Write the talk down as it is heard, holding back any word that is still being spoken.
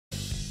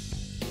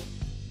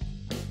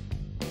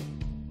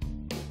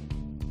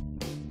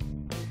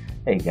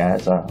Hey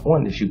guys, I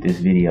wanted to shoot this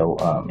video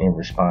in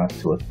response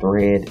to a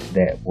thread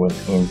that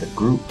was in the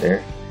group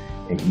there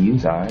at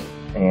Youzign,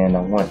 and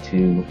I want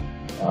to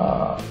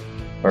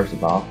first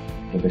of all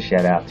give a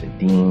shout out to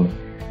Dean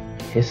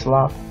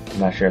Hislop. I'm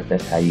not sure if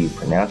that's how you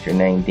pronounce your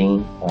name,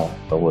 Dean,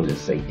 but we'll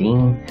just say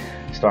Dean.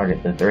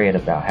 Started the thread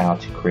about how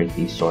to create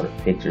these sort of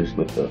pictures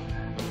with the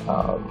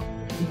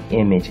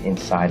image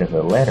inside of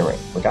the lettering,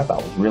 which I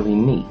thought was really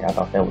neat. I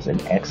thought that was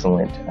an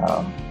excellent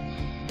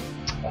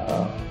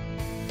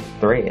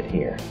thread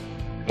here,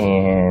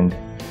 and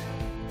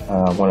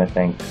I want to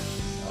thank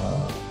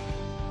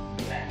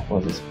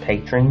what was this,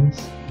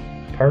 patrons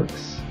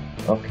perks.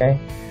 Okay,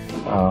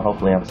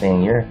 hopefully I'm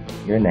saying your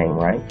name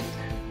right.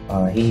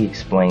 He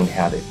explained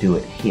how to do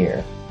it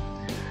here,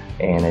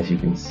 and as you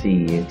can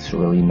see, it's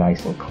really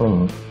nice and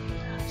clean.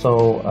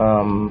 So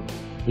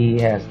he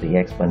has the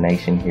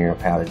explanation here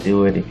of how to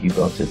do it. If you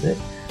go to the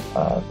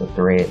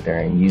thread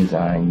there in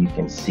Youzign, you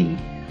can see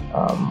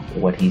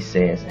what he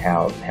says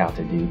how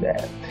to do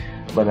that.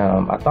 But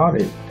I thought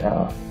it,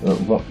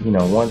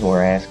 ones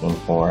were asking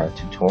for a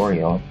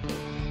tutorial,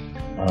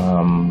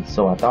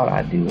 so I thought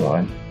I'd do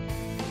one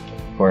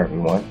for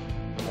everyone,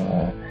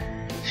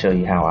 show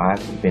you how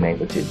I've been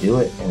able to do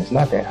it, and it's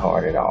not that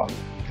hard at all.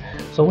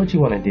 So what you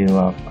want to do,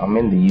 I'm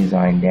in the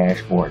Youzign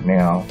dashboard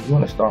now. You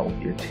want to start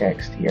with your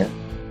text here,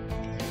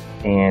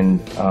 and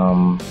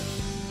I'm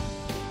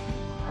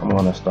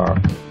going to start,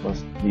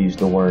 let's use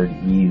the word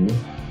you,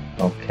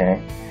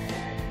 okay,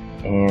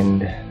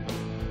 and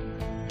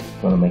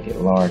I'm going to make it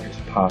large as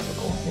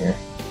possible here.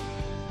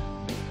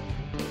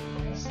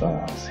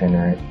 Let's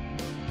center it.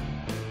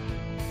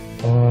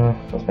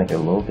 Let's make it a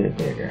little bit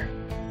bigger.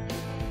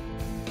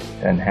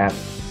 Doesn't have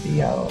to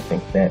be, I don't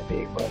think, that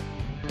big, but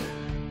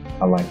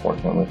I like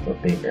working with the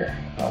bigger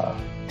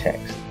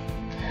text.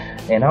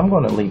 And I'm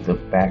going to leave the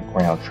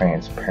background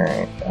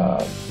transparent.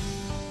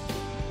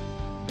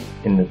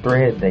 In the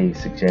thread, they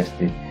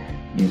suggested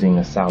using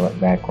a solid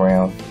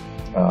background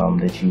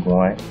that you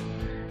want,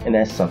 and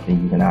that's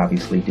something you can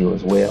obviously do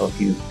as well.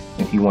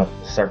 If you want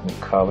a certain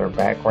color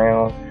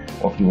background,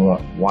 or if you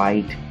want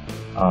white,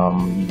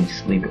 you can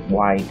just leave it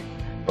white.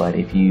 But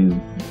if you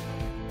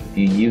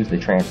use the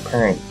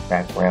transparent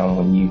background,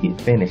 when you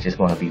get finished, it's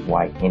going to be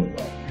white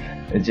anyway.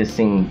 It just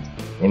seemed,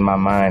 in my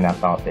mind, I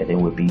thought that it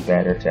would be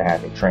better to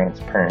have it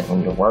transparent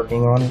when you're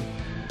working on it.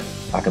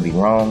 I could be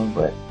wrong,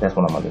 but that's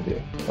what I'm going to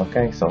do.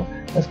 Okay, so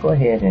let's go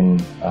ahead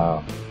and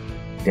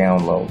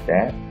download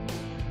that.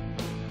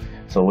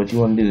 So what you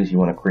want to do is you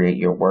want to create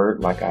your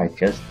word like I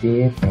just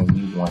did, and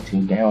you want to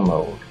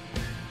download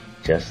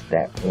just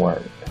that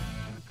word.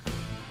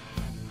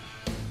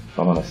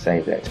 So I'm going to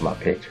save that to my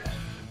pictures.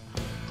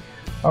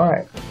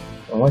 Alright,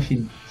 and once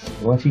you've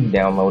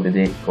downloaded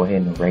it, go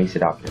ahead and erase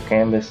it off your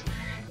canvas,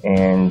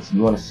 and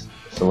you want to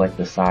select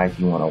the size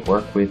you want to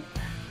work with.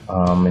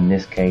 In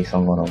this case,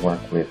 I'm going to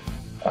work with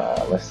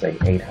let's say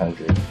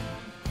 800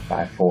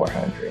 by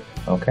 400.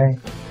 Okay,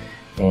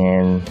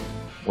 and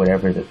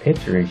whatever the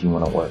picture is you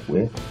want to work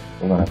with,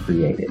 we're going to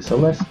create it. So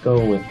let's go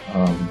with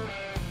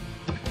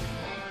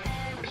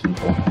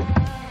people.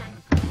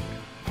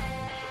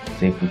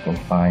 See if we can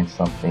find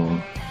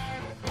something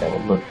that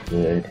would look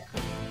good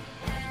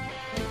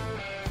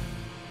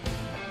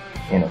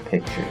in a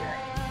picture,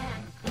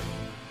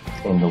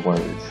 in the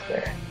words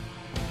there.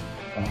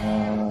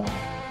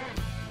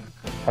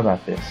 How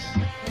about this?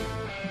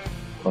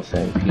 We'll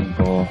say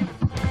people.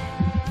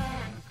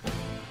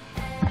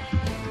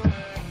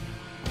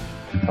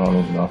 I don't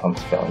even know if I'm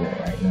spelling it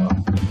right now.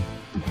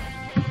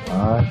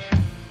 Watch.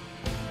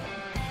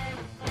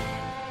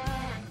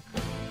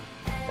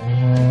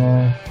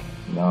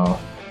 No,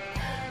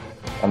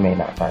 I may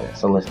not find it.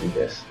 So let's do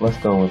this. Let's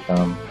go with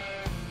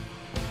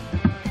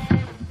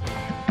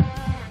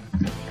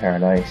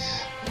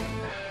Paradise.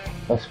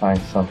 Let's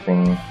find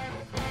something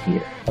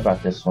here. How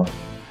about this one?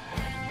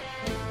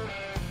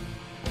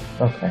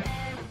 Okay.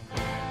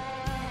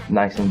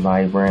 Nice and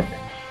vibrant.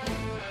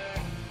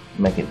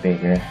 Make it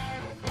bigger.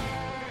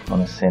 I'm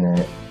gonna center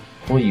it.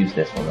 We'll use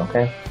this one,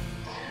 okay?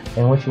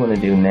 And what you want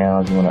to do now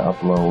is you want to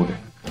upload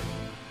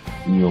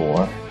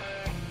your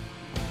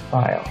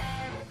file.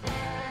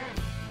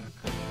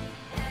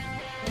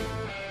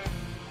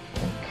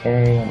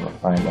 Okay, I'm gonna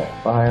find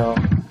that file.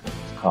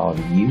 It's called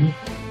You.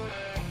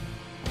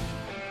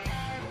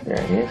 There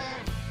it is.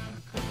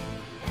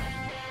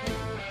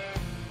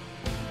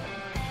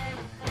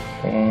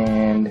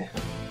 And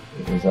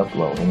it is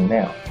uploading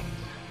now.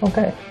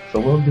 Okay, so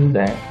we'll do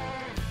that.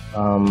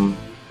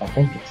 I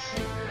think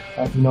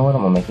it's, you know what,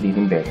 I'm gonna make it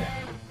even bigger.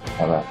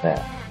 How about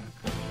that?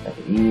 Make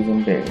it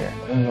even bigger.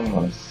 And I'm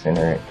gonna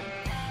center it.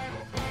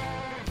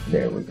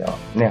 There we go.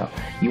 Now,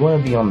 you want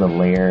to be on the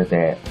layer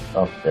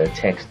of the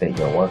text that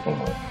you're working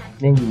with.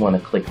 Then you want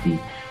to click the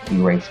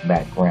erase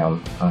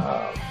background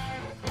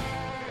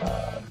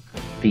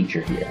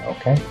feature here,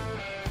 okay?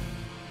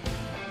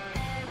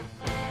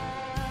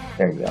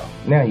 There you go.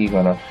 Now you're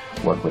gonna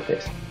work with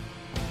this.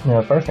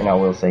 Now, the first thing I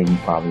will say you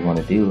probably want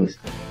to do is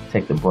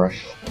take the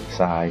brush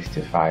size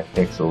to 5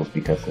 pixels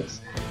because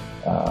it's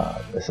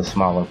a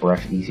smaller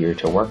brush, easier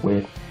to work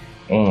with,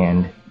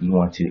 and you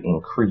want to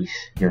increase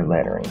your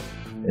lettering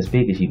as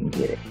big as you can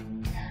get it.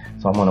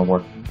 So I'm going to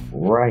work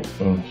right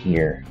in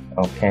here,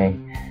 okay?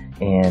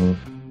 And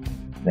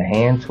the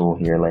hand tool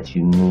here lets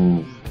you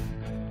move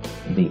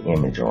the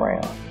image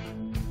around.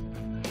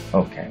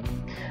 Okay,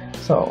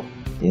 so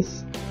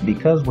it's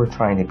because we're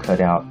trying to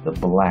cut out the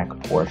black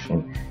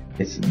portion,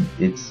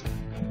 it's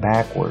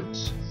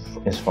backwards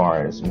as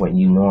far as what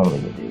you normally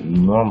would do. You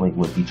normally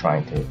would be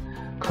trying to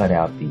cut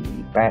out the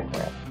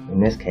background. In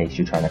this case,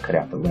 you're trying to cut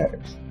out the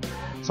letters.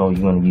 So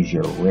you want to use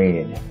your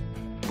red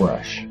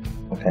brush,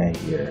 okay?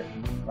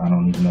 I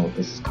don't even know what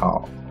this is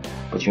called,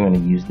 but you're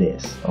going to use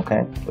this,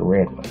 okay? The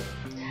red one.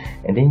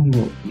 And then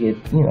you get,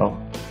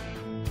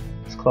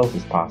 as close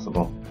as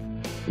possible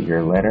to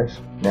your letters.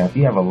 Now, if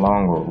you have a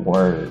longer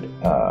word,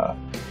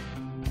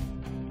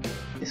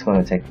 it's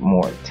going to take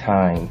more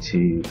time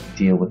to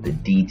deal with the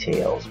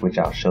details, which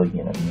I'll show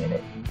you in a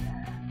minute.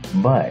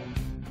 But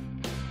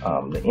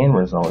the end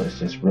result is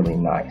just really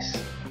nice,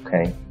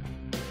 okay?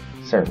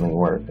 Certainly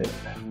worth it.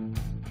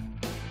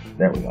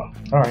 There we go.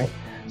 All right.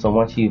 So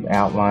once you've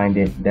outlined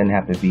it, doesn't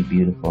have to be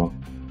beautiful.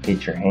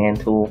 Hit your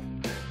hand tool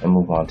and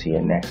move on to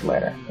your next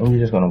letter. And you're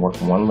just going to work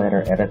one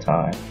letter at a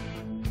time,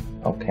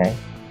 okay?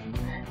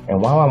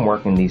 And while I'm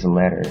working these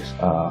letters,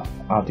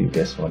 I'll do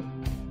this one.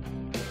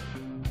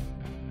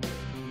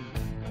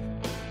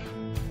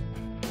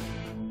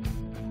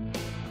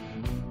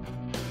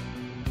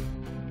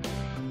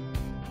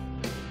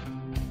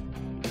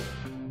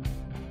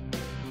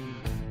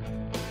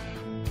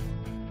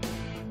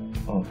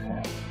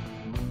 Okay.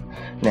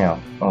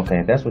 Now,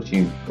 okay, that's what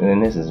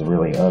and this is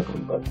really ugly,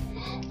 but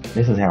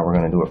this is how we're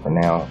going to do it for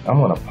now. I'm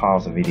going to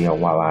pause the video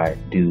while I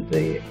do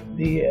the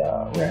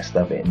rest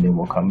of it, and then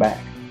we'll come back.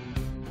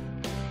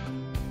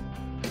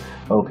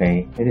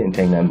 Okay, it didn't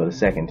take nothing but a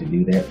second to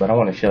do that, but I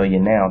want to show you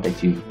now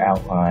that you've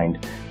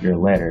outlined your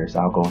letters.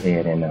 I'll go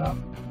ahead and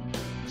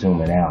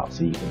zoom it out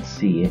so you can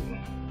see it.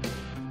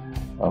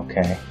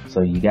 Okay, so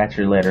you got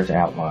your letters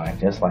outlined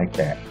just like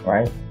that,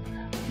 right?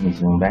 Let me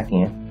zoom back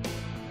in.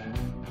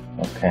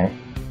 Okay,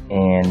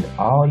 and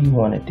all you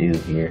want to do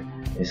here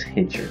is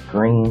hit your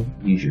green,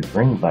 use your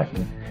green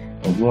button,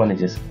 and you want to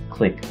just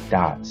click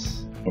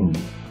dots in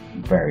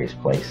various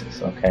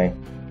places, okay?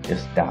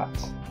 Just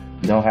dots.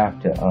 You don't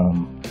have to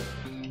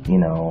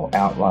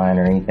outline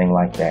or anything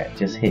like that.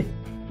 Just hit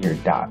your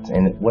dots,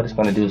 and what it's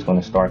going to do is going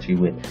to start you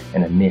with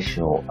an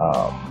initial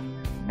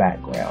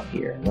background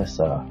here. Let's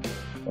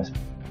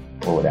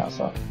pull it out.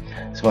 So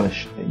it's going to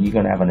you're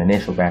going to have an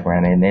initial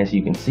background, and as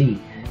you can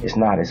see, it's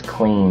not as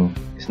clean.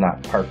 It's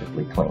not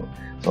perfectly clean.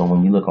 So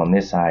when you look on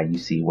this side, you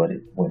see what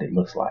it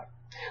looks like.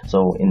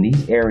 So in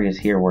these areas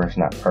here where it's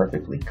not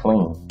perfectly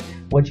clean,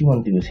 what you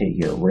want to do is hit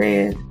your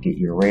red, get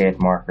your red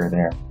marker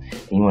there,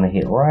 and you want to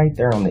hit right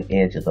there on the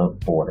edge of the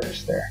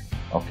borders there.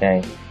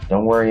 Okay,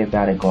 don't worry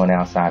about it going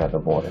outside of the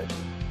borders.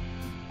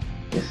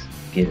 Just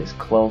get as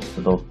close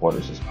to those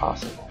borders as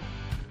possible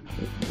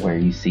where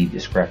you see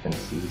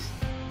discrepancies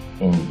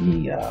in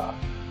the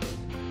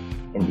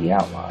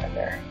outline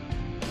there.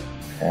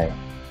 Okay,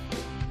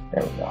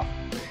 there we go.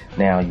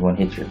 Now you want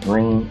to hit your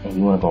green, and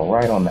you want to go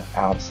right on the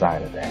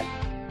outside of that,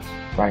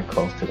 right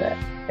close to that,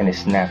 and it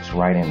snaps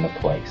right into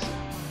place.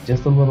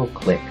 Just a little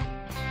click,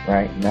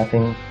 right?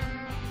 Nothing,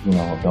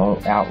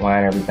 don't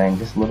outline everything,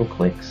 just little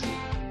clicks.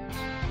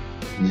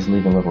 You just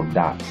leave little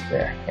dots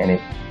there, and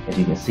as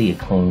you can see, it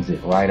cleans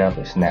it right up.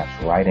 It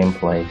snaps right in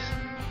place.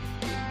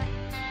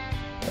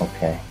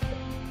 Okay,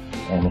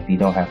 and if you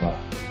don't have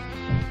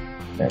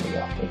there we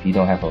go. If you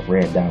don't have a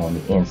red dot on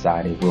the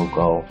inside, it will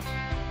go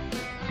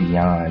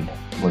beyond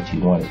what you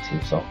want it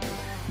to. So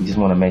you just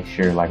want to make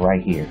sure, like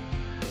right here,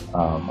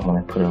 I'm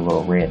going to put a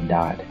little red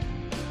dot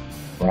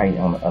right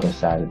on the other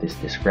side of this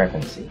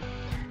discrepancy.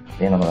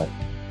 Then I'm going to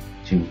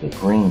choose the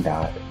green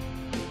dot,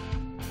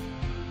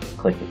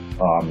 click it.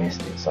 Oh, I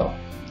missed it. So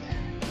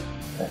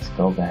let's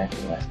go back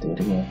and let's do it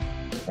again.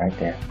 Right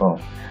there,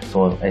 boom.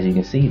 So as you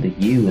can see, the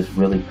U is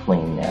really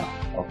clean now.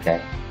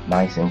 Okay,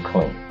 nice and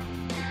clean.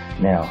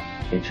 Now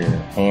hit your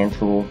hand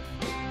tool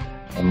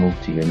and move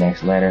to your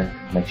next letter.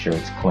 Make sure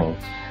it's clean.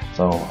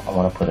 So I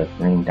want to put a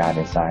green dot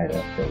inside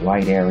of the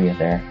white area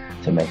there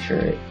to make sure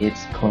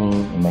it's clean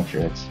and make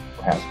sure it's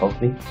how it's supposed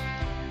to be.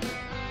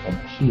 And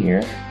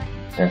here,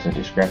 there's a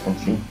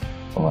discrepancy.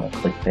 So I'm going to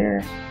click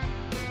there.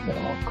 Then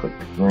I'm going to click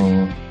the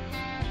green.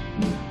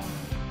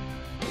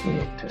 Get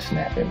it to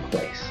snap in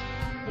place.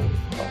 I'm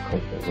going to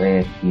click the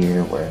red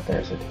here where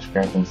there's a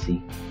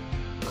discrepancy.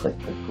 Click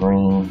the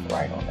green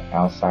right on the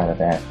outside of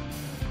that.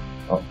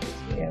 Oh,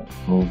 yeah,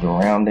 moved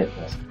around it.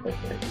 Let's click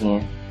it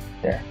again.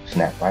 There,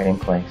 snap right in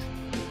place.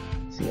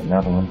 See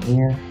another one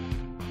here.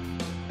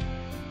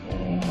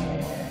 And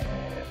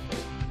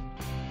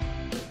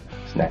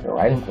snap it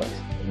right in place.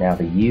 Now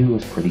the U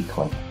is pretty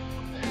clean.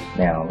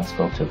 Now let's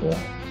go to the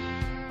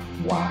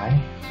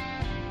Y.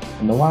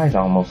 And the Y is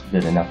almost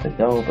good enough to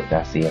go, but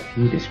I see a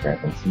few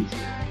discrepancies.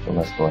 So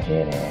let's go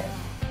ahead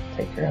and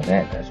take care of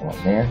that. There's one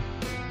there.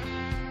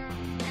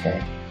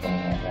 Okay,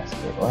 and let's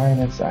get right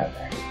inside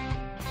there.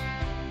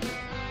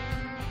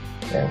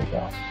 There we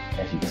go.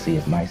 As you can see,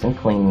 it's nice and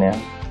clean now.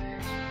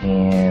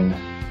 And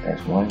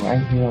there's one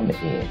right here on the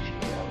edge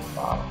here on the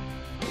bottom.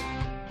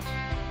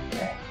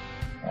 Okay,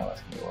 now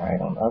let's get right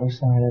on the other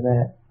side of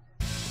that.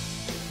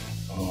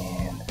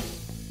 And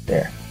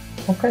there.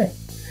 Okay,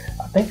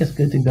 I think it's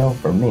good to go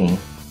for me.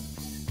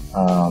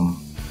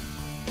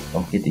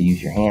 Don't forget to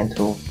use your hand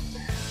tool.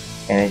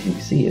 And as you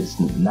can see, it's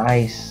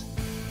nice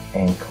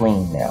and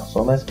clean now.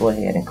 So let's go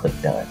ahead and click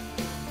done.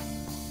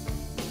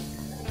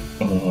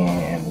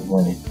 And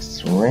when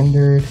it's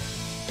rendered,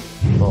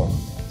 boom.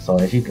 So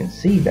as you can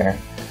see there,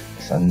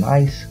 it's a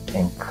nice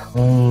and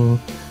clean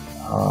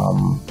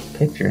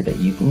picture that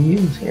you can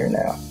use here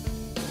now.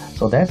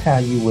 So that's how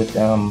you would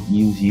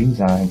use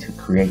Youzign to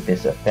create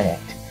this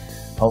effect.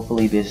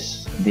 Hopefully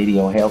this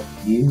video helped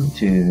you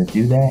to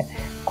do that.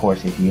 Of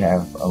course, if you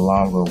have a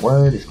longer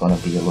word, it's going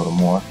to be a little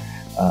more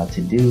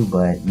to do,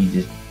 but you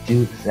just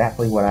do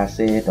exactly what I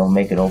said. Don't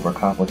make it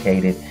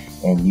overcomplicated,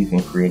 and you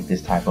can create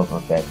this type of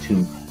effect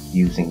too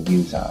using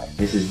Youzign.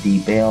 This is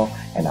D Bell,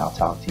 and I'll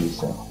talk to you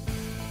soon.